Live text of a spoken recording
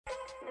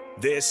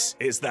This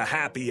is the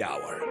Happy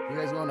Hour. You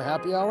guys going to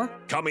happy hour?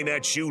 Coming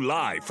at you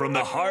live from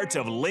the heart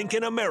of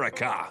Lincoln,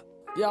 America.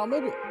 Yeah,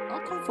 I'll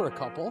come for a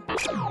couple.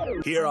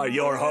 Here are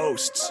your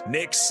hosts,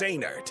 Nick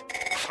Sainert.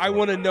 I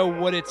want to know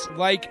what it's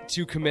like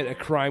to commit a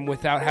crime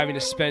without having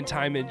to spend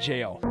time in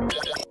jail.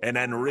 And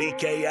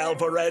Enrique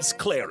Alvarez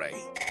Clary.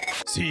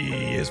 C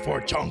is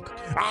for chunk.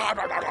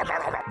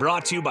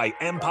 Brought to you by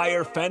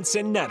Empire Fence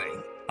and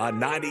Netting on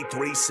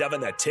 93.7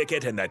 The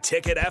Ticket and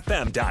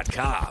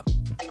theticketfm.com.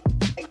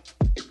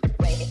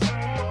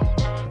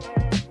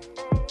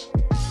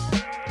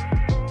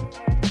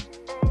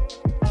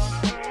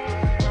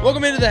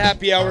 Welcome into the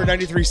Happy Hour,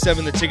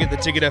 93.7 The Ticket,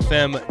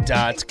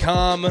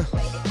 theticketfm.com.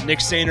 Nick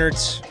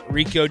Sainert,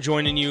 Rico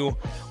joining you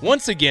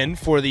once again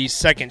for the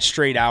second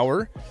straight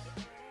hour.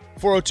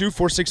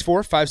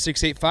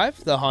 402-464-5685,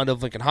 the Honda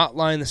of Lincoln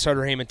hotline, the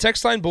Sutter Heyman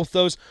text line, both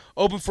those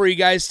open for you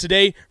guys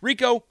today.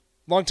 Rico,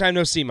 long time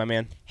no see, my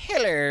man.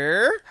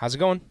 Hello. How's it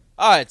going?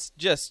 Oh, it's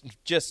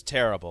just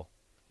terrible.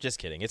 Just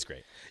kidding. It's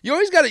great. You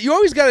always got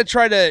to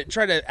try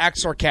to act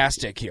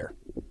sarcastic here.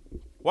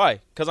 Why?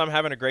 Because I'm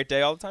having a great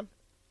day all the time?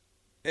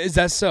 Is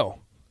that so?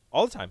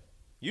 All the time.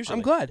 Usually.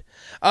 I'm glad.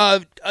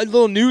 A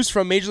little news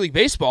from Major League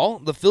Baseball.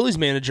 The Phillies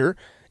manager,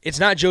 it's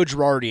not Joe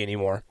Girardi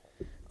anymore.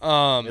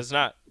 It's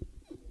not.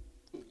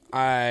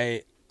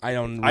 I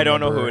don't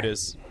know who it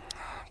is.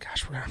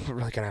 Gosh, we're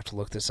really going to have to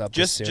look this up.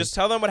 Just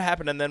tell them what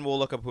happened, and then we'll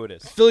look up who it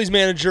is. Phillies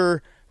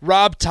manager,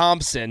 Rob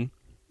Thompson.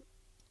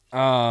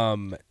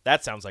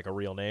 That sounds like a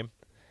real name.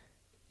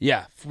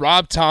 Yeah,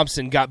 Rob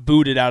Thompson got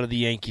booted out of the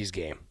Yankees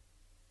game.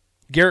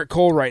 Garrett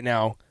Cole right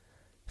now,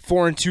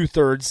 4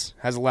 2/3,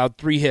 has allowed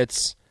 3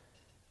 hits,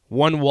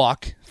 1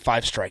 walk,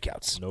 5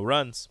 strikeouts. No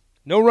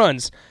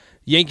runs.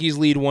 Yankees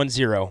lead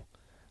 1-0.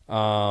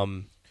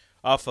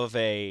 Off of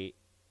a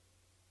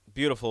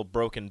beautiful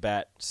broken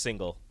bat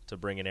single to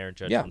bring in Aaron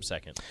Judge from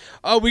second.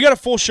 We got a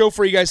full show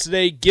for you guys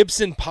today.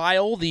 Gibson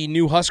Pyle, the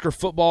new Husker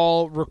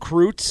football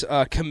recruit,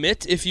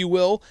 commit, if you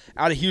will,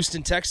 out of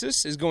Houston,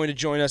 Texas, is going to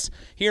join us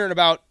here in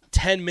about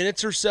 10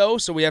 minutes or so.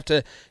 So we have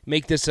to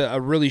make this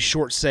a really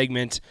short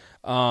segment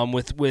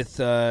with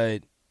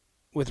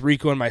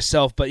Rico and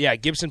myself. But yeah,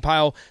 Gibson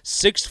Pyle,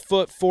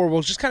 6'4".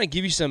 We'll just kind of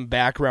give you some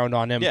background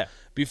on him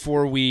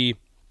before we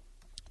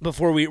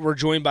were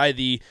joined by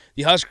the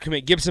Husker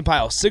commit. Gibson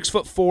Pyle,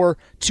 6'4",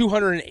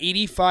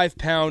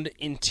 285-pound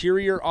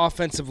interior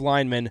offensive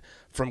lineman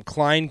from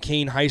Klein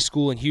Cain High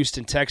School in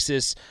Houston,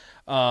 Texas.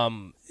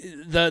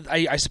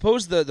 I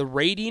suppose the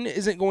rating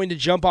isn't going to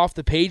jump off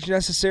the page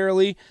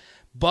necessarily,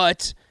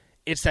 but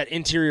it's that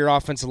interior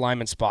offensive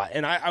lineman spot.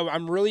 And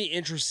I'm really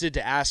interested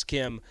to ask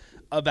him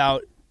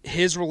about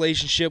his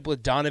relationship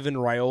with Donovan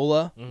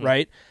Raiola,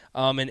 right?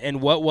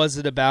 And what was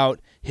it about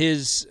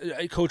his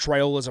Coach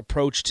Raiola's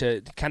approach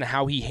to kind of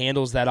how he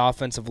handles that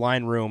offensive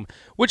line room,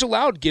 which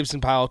allowed Gibson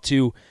Pyle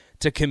to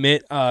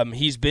commit.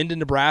 He's been to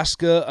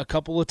Nebraska a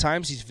couple of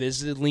times. He's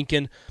visited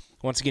Lincoln.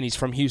 Once again, he's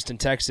from Houston,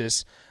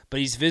 Texas, but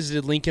he's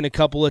visited Lincoln a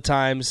couple of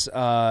times.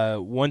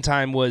 One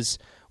time was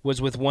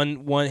with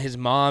one his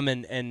mom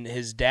and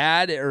his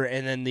dad,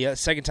 and then the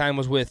second time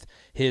was with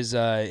his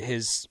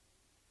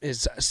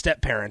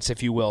step-parents,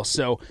 if you will.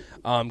 So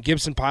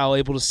Gibson Pyle,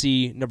 able to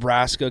see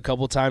Nebraska a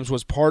couple of times,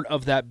 was part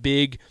of that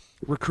big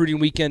recruiting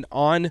weekend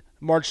on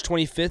March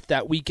 25th,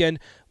 that weekend,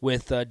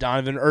 with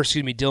Dylan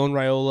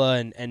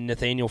Raiola and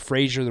Nathaniel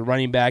Frazier, the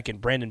running back, and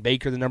Brandon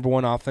Baker, the number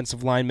 1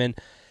 offensive lineman.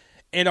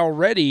 And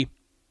already,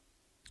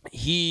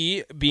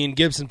 he, being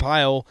Gibson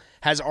Pyle,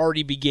 has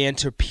already began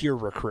to peer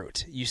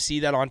recruit. You see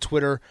that on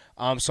Twitter,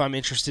 so I'm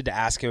interested to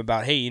ask him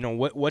about, hey,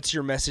 what's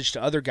your message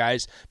to other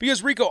guys?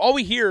 Because, Rico, all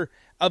we hear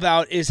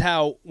about is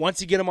how once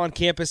you get them on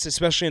campus,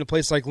 especially in a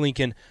place like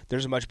Lincoln,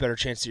 there's a much better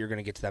chance that you're going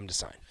to get them to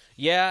sign.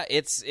 Yeah,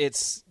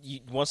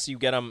 once you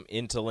get them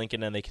into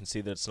Lincoln and they can see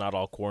that it's not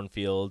all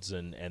cornfields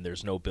and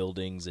there's no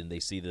buildings, and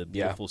they see the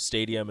beautiful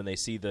stadium and they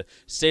see the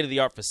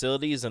state-of-the-art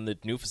facilities and the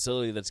new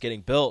facility that's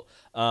getting built,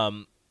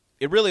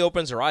 it really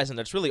opens their eyes, and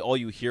that's really all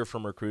you hear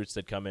from recruits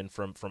that come in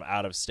from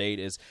out of state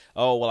is,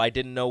 oh, well, I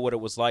didn't know what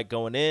it was like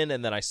going in,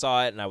 and then I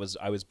saw it, and I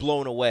was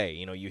blown away.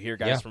 You hear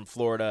guys from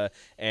Florida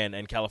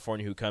and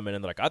California who come in,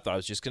 and they're like, I thought I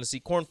was just going to see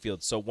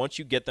cornfields. So once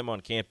you get them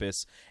on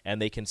campus and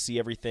they can see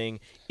everything,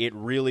 it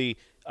really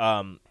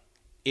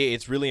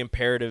it's really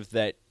imperative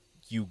that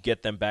you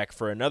get them back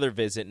for another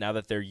visit now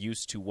that they're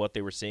used to what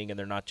they were seeing and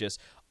they're not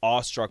just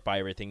awestruck by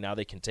everything. Now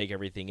they can take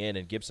everything in,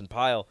 and Gibson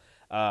Pyle,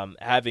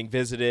 having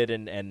visited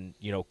and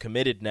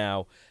committed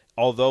now,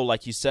 although,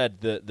 like you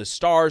said, the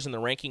stars and the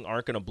ranking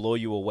aren't going to blow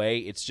you away,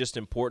 it's just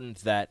important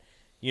that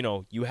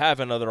you have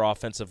another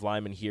offensive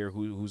lineman here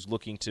who's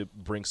looking to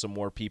bring some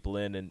more people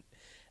in. And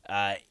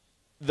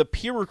the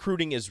peer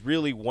recruiting is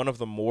really one of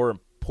the more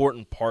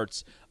important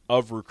parts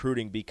of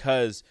recruiting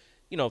because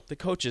the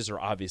coaches are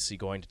obviously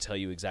going to tell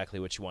you exactly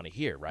what you want to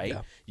hear, right?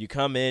 Yeah. You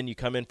come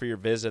in for your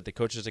visit, the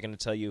coaches are going to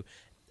tell you,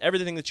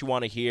 everything that you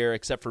want to hear,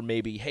 except for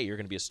maybe, hey, you're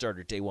going to be a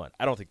starter day one.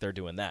 I don't think they're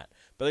doing that.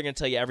 But they're going to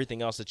tell you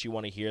everything else that you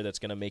want to hear that's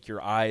going to make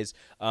your eyes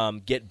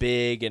get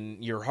big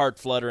and your heart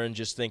flutter and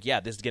just think, yeah,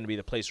 this is going to be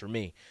the place for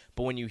me.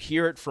 But when you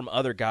hear it from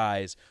other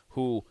guys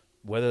who,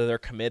 whether they're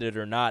committed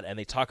or not, and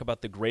they talk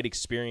about the great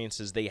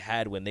experiences they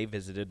had when they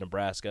visited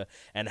Nebraska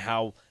and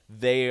how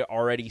they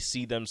already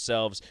see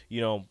themselves,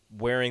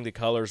 wearing the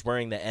colors,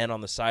 wearing the N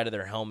on the side of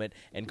their helmet,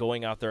 and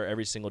going out there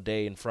every single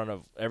day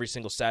every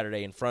single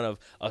Saturday in front of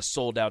a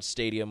sold-out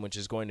stadium, which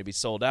is going to be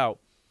sold out.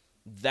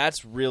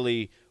 That's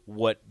really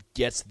what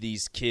gets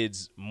these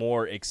kids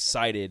more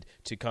excited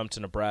to come to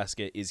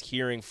Nebraska, is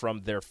hearing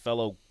from their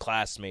fellow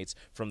classmates,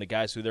 from the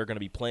guys who they're going to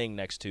be playing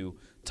next to,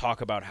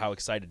 talk about how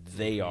excited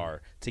they are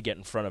to get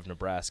in front of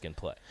Nebraska and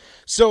play.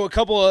 So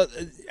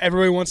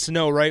everybody wants to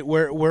know, right,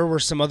 where were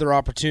some other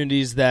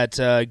opportunities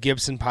that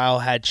Gibson Pyle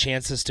had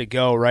chances to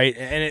go, right?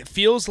 And it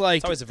feels like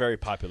it's always a very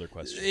popular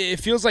question. It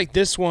feels like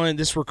this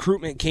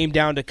recruitment came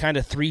down to kind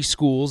of three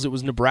schools. It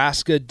was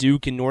Nebraska,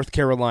 Duke, and North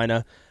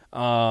Carolina.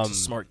 He's a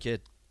smart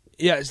kid.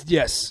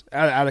 Yes.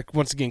 Out of,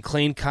 once again,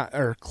 Klein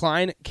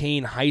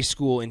Cain High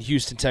School in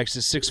Houston,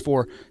 Texas,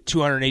 6'4",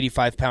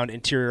 285-pound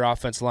interior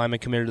offensive lineman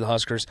committed to the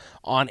Huskers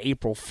on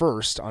April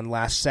 1st, on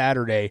last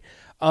Saturday.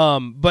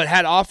 But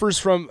had offers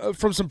from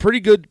some pretty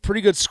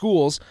good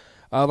schools.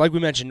 Like we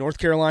mentioned, North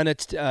Carolina,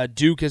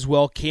 Duke as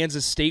well.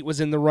 Kansas State was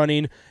in the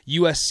running.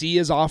 USC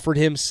has offered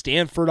him.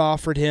 Stanford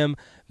offered him.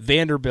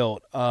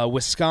 Vanderbilt.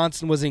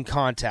 Wisconsin was in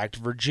contact.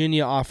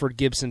 Virginia offered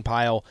Gibson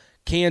Pyle.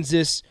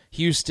 Kansas,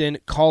 Houston,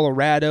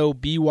 Colorado,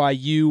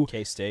 BYU,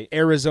 K-State,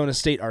 Arizona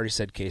State. Already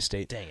said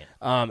K-State. Dang it.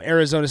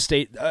 Arizona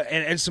State,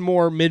 and some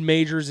more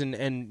mid-majors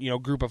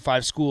and group of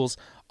 5 schools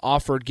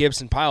offered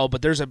Gibson Pyle.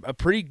 But there's a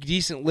pretty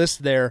decent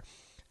list there.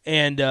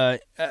 And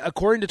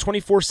according to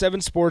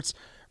 24/7 Sports,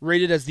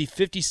 rated as the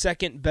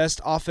 52nd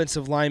best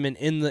offensive lineman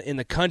in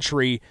the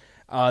country,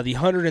 the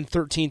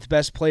 113th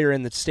best player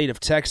in the state of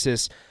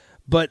Texas.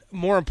 But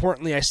more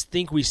importantly, I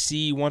think we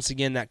see once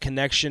again that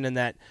connection and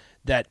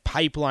that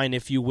pipeline,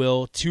 if you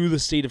will, to the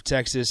state of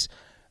Texas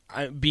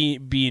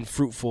being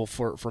fruitful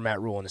for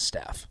Matt Rule and his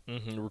staff.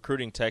 Mm-hmm.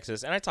 Recruiting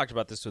Texas. And I talked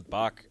about this with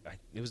Bach.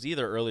 It was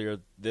either earlier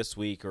this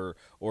week or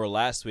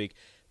last week.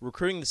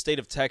 Recruiting the state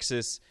of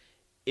Texas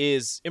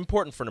is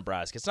important for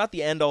Nebraska. It's not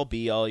the end-all,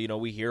 be-all.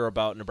 We hear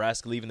about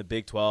Nebraska leaving the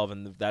Big 12,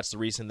 and that's the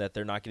reason that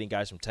they're not getting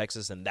guys from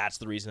Texas, and that's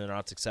the reason they're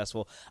not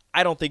successful.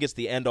 I don't think it's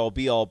the end-all,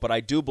 be-all, but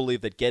I do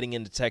believe that getting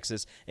into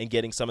Texas and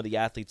getting some of the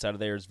athletes out of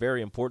there is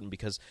very important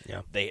because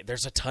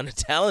there's a ton of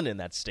talent in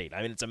that state.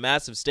 I mean, it's a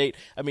massive state.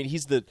 I mean,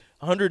 he's the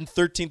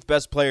 113th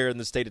best player in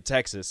the state of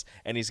Texas,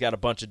 and he's got a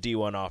bunch of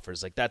D1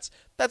 offers. Like, that's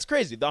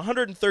crazy. The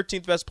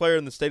 113th best player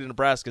in the state of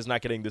Nebraska is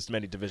not getting this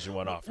many Division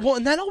I offers. Well,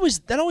 and that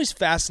always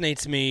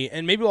fascinates me,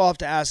 and maybe we'll have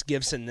to ask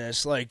Gibson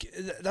this. Like,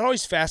 that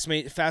always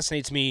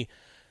fascinates me.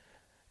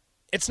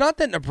 It's not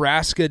that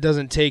Nebraska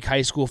doesn't take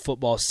high school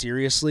football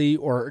seriously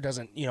or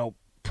doesn't,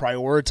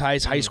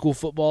 prioritize high school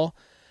football,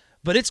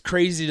 but it's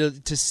crazy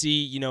to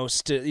see,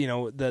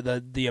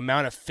 the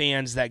amount of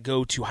fans that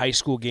go to high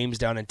school games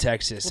down in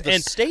Texas. Well,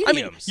 and stadiums. I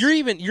mean,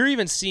 you're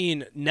even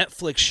seeing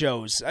Netflix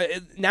shows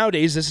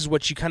nowadays. This is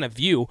what you kind of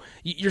view.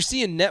 You're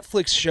seeing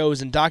Netflix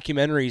shows and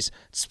documentaries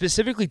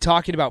specifically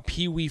talking about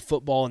Pee Wee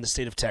football in the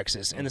state of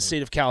Texas and the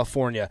state of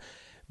California,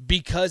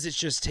 because it's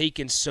just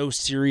taken so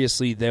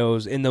seriously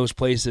in those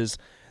places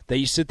that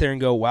you sit there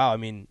and go, wow. I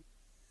mean,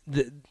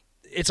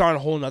 it's on a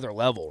whole nother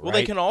level. Well,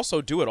 right? They can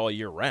also do it all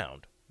year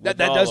round. That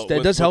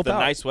does help the out.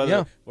 Nice weather,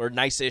 yeah. or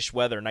nicer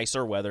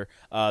weather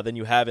than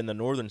you have in the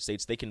northern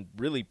states. They can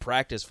really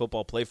practice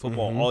football, play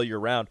football all year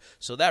round.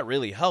 So that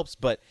really helps.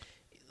 But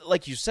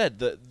like you said,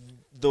 the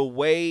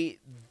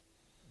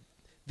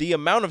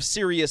amount of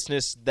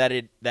seriousness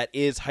that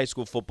is high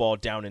school football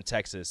down in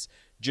Texas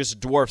just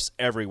dwarfs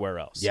everywhere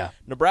else. Yeah.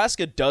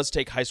 Nebraska does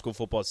take high school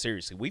football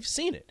seriously. We've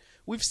seen it.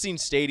 We've seen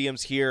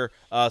stadiums here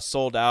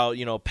sold out,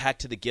 packed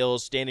to the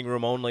gills, standing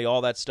room only,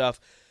 all that stuff.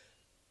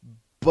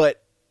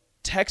 But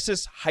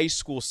Texas high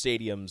school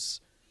stadiums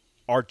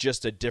are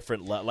just a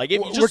different level. Like,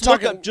 if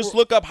you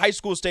look up high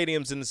school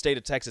stadiums in the state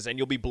of Texas, and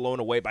you'll be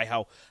blown away by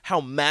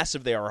how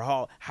massive they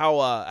are,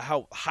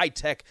 how high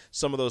tech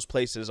some of those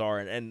places are,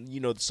 and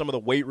some of the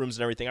weight rooms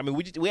and everything. I mean,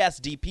 we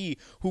asked DP,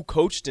 who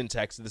coached in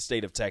the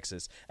state of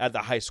Texas at the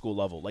high school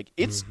level. Like,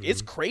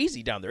 it's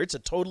crazy down there. It's a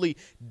totally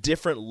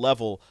different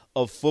level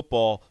of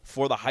football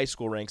for the high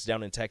school ranks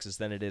down in Texas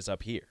than it is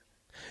up here.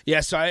 Yeah,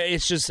 so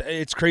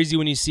it's crazy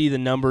when you see the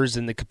numbers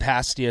and the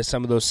capacity of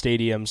some of those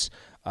stadiums.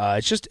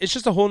 It's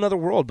just a whole nother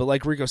world. But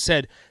like Rico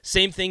said,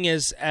 same thing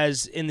as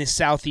in the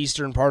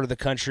southeastern part of the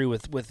country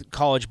with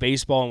college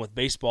baseball and with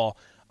baseball.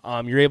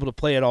 You're able to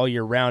play it all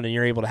year round, and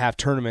you're able to have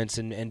tournaments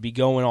and be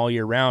going all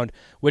year round,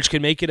 which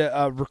can make it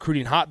a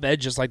recruiting hotbed,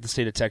 just like the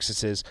state of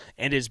Texas is,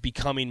 and is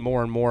becoming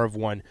more and more of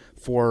one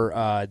for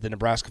the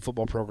Nebraska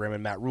football program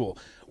and Matt Rule.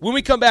 When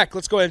we come back,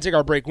 let's go ahead and take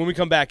our break. When we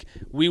come back,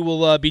 we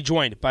will be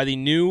joined by the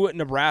new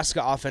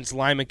Nebraska offensive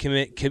lineman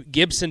commit,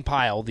 Gibson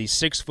Pyle, the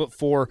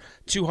 6'4",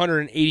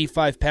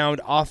 285-pound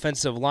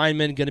offensive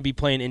lineman, going to be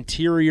playing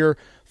interior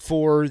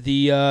for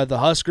the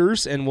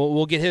Huskers, and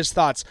we'll get his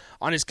thoughts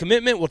on his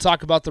commitment. We'll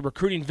talk about the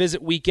recruiting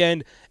visit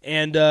weekend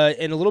and a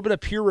little bit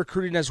of pure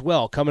recruiting as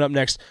well coming up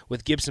next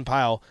with Gibson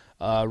Pyle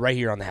right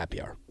here on the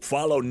Happy Hour.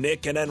 Follow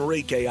Nick and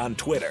Enrique on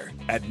Twitter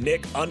at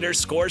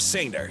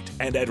Nick_Sainert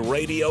and at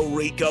Radio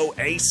Rico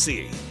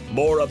AC.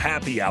 More of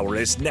Happy Hour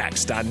is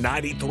next on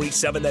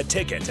 93.7 The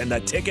Ticket and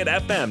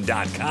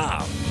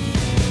theticketfm.com.